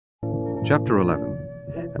Chapter 11.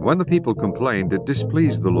 And when the people complained, it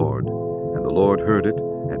displeased the Lord. And the Lord heard it,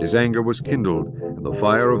 and his anger was kindled, and the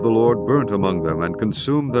fire of the Lord burnt among them, and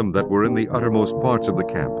consumed them that were in the uttermost parts of the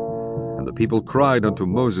camp. And the people cried unto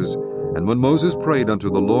Moses, and when Moses prayed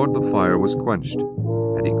unto the Lord, the fire was quenched.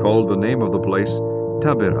 And he called the name of the place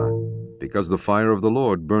Taberah, because the fire of the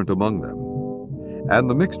Lord burnt among them. And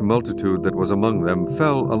the mixed multitude that was among them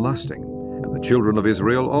fell a-lusting, and the children of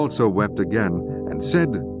Israel also wept again, and said,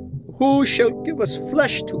 Who shall give us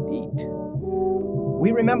flesh to eat?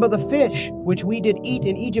 We remember the fish which we did eat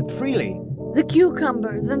in Egypt freely, the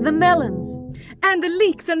cucumbers and the melons, and the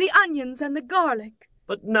leeks and the onions and the garlic.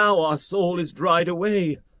 But now our soul is dried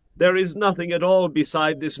away. There is nothing at all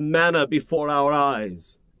beside this manna before our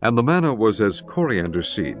eyes. And the manna was as coriander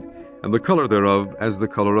seed, and the color thereof as the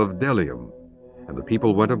color of bdellium. And the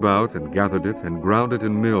people went about, and gathered it, and ground it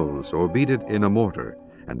in mills, or beat it in a mortar,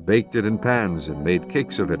 and baked it in pans, and made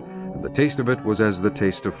cakes of it, and the taste of it was as the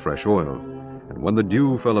taste of fresh oil. And when the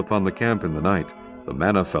dew fell upon the camp in the night, the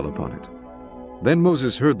manna fell upon it. Then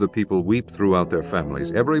Moses heard the people weep throughout their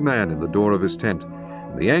families, every man in the door of his tent.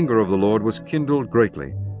 And the anger of the Lord was kindled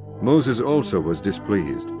greatly. Moses also was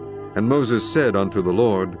displeased. And Moses said unto the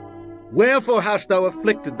Lord, Wherefore hast thou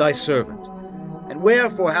afflicted thy servant? And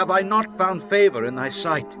wherefore have I not found favor in thy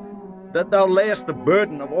sight, that thou layest the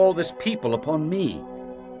burden of all this people upon me?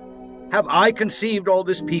 Have I conceived all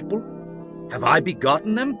this people? Have I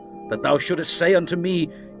begotten them, that thou shouldest say unto me,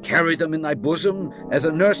 Carry them in thy bosom, as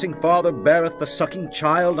a nursing father beareth the sucking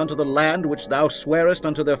child unto the land which thou swarest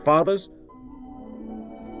unto their fathers?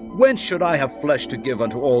 Whence should I have flesh to give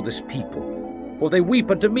unto all this people? For they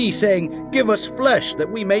weep unto me, saying, Give us flesh,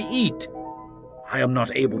 that we may eat. I am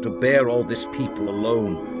not able to bear all this people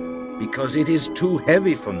alone, because it is too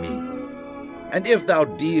heavy for me. And if thou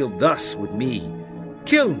deal thus with me,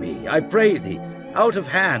 kill me, I pray thee, out of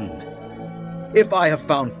hand, if I have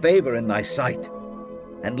found favor in thy sight,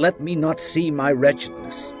 and let me not see my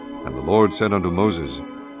wretchedness. And the Lord said unto Moses,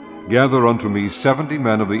 Gather unto me 70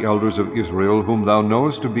 men of the elders of Israel, whom thou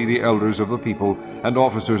knowest to be the elders of the people, and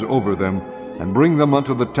officers over them, and bring them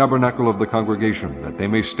unto the tabernacle of the congregation, that they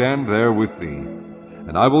may stand there with thee.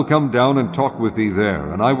 And I will come down and talk with thee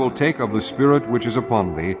there, and I will take of the Spirit which is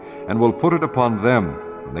upon thee, and will put it upon them,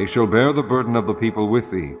 and they shall bear the burden of the people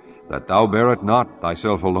with thee, that thou bear it not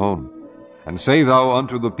thyself alone. And say thou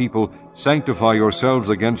unto the people, Sanctify yourselves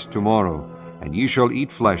against tomorrow, and ye shall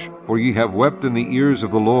eat flesh, for ye have wept in the ears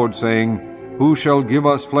of the Lord, saying, Who shall give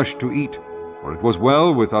us flesh to eat? For it was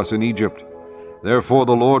well with us in Egypt. Therefore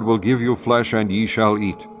the Lord will give you flesh, and ye shall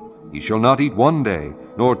eat. Ye shall not eat 1 day,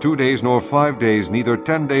 nor 2 days, nor 5 days, neither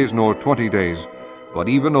 10 days, nor 20 days, but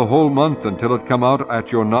even a whole month, until it come out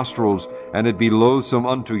at your nostrils, and it be loathsome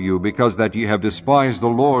unto you, because that ye have despised the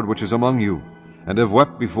Lord which is among you, and have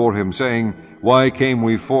wept before him, saying, Why came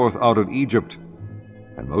we forth out of Egypt?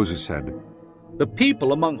 And Moses said, The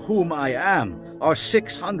people among whom I am are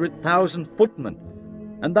 600,000 footmen,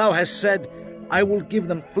 and thou hast said, I will give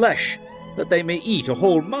them flesh, that they may eat a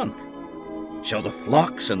whole month. Shall the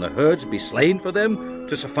flocks and the herds be slain for them,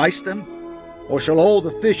 to suffice them? Or shall all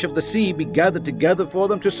the fish of the sea be gathered together for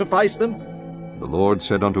them, to suffice them? The Lord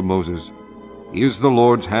said unto Moses, Is the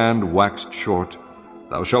Lord's hand waxed short?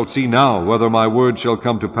 Thou shalt see now whether my word shall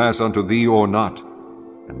come to pass unto thee or not.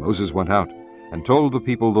 And Moses went out, and told the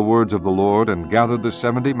people the words of the Lord, and gathered the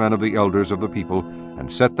 70 men of the elders of the people,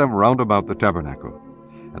 and set them round about the tabernacle.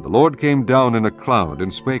 And the Lord came down in a cloud,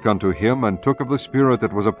 and spake unto him, and took of the Spirit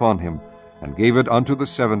that was upon him, and gave it unto the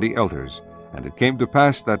 70 elders. And it came to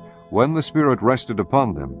pass that, when the Spirit rested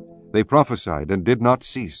upon them, they prophesied, and did not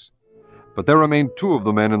cease. But there remained 2 of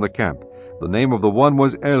the men in the camp. The name of the one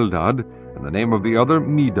was Eldad, and the name of the other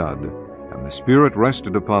Medad. And the Spirit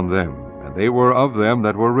rested upon them, and they were of them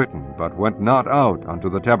that were written, but went not out unto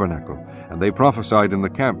the tabernacle, and they prophesied in the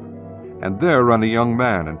camp. And there ran a young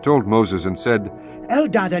man, and told Moses, and said,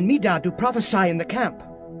 Eldad and Medad do prophesy in the camp.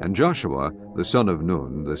 And Joshua, the son of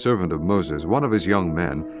Nun, the servant of Moses, one of his young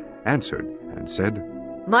men, answered, and said,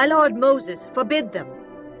 My lord Moses, forbid them.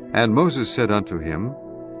 And Moses said unto him,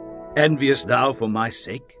 Enviest thou for my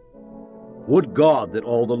sake? Would God that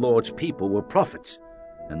all the Lord's people were prophets,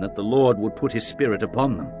 and that the Lord would put his Spirit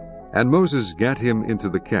upon them. And Moses gat him into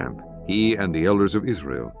the camp, he and the elders of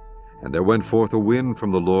Israel. And there went forth a wind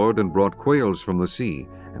from the Lord, and brought quails from the sea,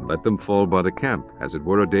 and let them fall by the camp, as it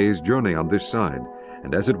were a day's journey on this side,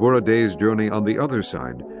 and as it were a day's journey on the other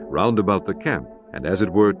side, round about the camp, and as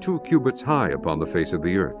it were 2 cubits high upon the face of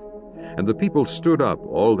the earth. And the people stood up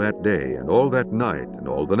all that day, and all that night, and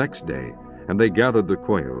all the next day, and they gathered the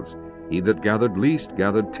quails. He that gathered least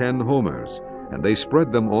gathered 10 homers, and they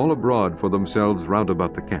spread them all abroad for themselves round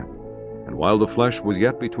about the camp. And while the flesh was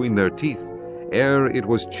yet between their teeth, ere it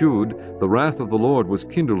was chewed, the wrath of the Lord was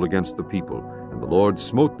kindled against the people, and the Lord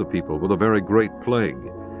smote the people with a very great plague.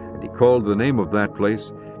 And he called the name of that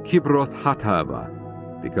place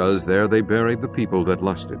Kibroth-Hattaavah, because there they buried the people that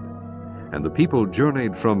lusted. And the people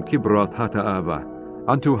journeyed from Kibroth-Hattaavah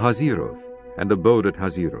unto Hazeroth, and abode at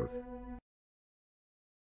Hazeroth.